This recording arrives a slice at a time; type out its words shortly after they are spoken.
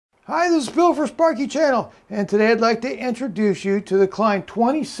Hi, this is Bill for Sparky Channel, and today I'd like to introduce you to the Klein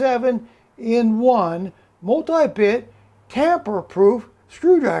 27-in-1 multi-bit tamper-proof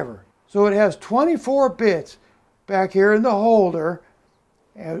screwdriver. So it has 24 bits back here in the holder,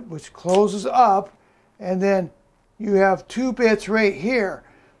 which closes up, and then you have 2 bits right here.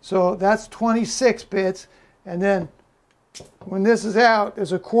 So that's 26 bits, and then when this is out,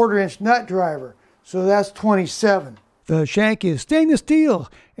 there's a 1/4-inch nut driver. So that's 27. The shank is stainless steel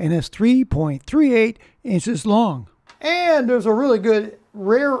and is 3.38 inches long. And there's a really good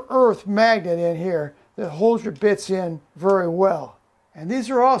rare earth magnet in here that holds your bits in very well. And these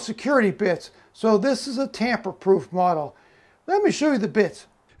are all security bits, so this is a tamper-proof model. Let me show you the bits.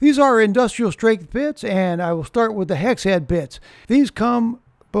 These are industrial strength bits, and I will start with the hex head bits. These come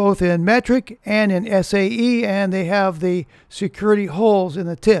both in metric and in SAE, and they have the security holes in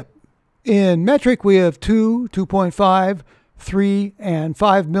the tip. In metric, we have 2, 2.5, 3, and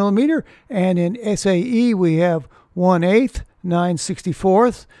 5 millimeter, and in SAE, we have 1/8,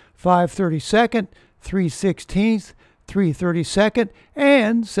 9/64, 5/32, 3/16, 3/32,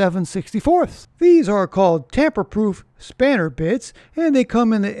 and 7/64. These are called tamper-proof spanner bits, and they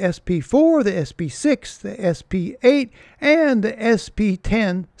come in the SP4, the SP6, the SP8, and the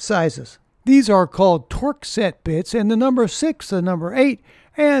SP10 sizes. These are called torque set bits, and the number 6, the number 8,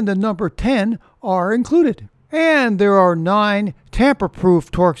 and the number 10 are included. And there are 9 tamper-proof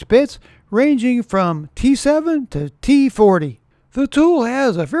Torx bits ranging from T7 to T40. The tool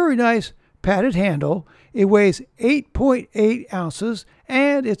has a very nice padded handle. It weighs 8.8 ounces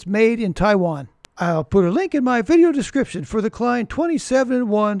and it's made in Taiwan. I'll put a link in my video description for the Klein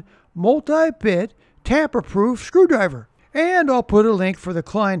 27-in-1 multi-bit tamper-proof screwdriver. And I'll put a link for the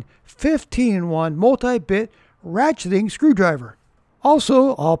Klein 15-in-1 multi-bit ratcheting screwdriver.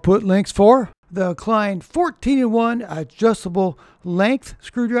 Also, I'll put links for the Klein 14-in-1 adjustable length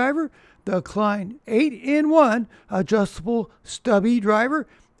screwdriver, the Klein 8-in-1 adjustable stubby driver,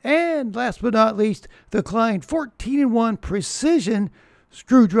 and last but not least, the Klein 14-in-1 precision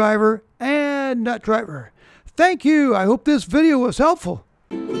screwdriver and nut driver. Thank you. I hope this video was helpful.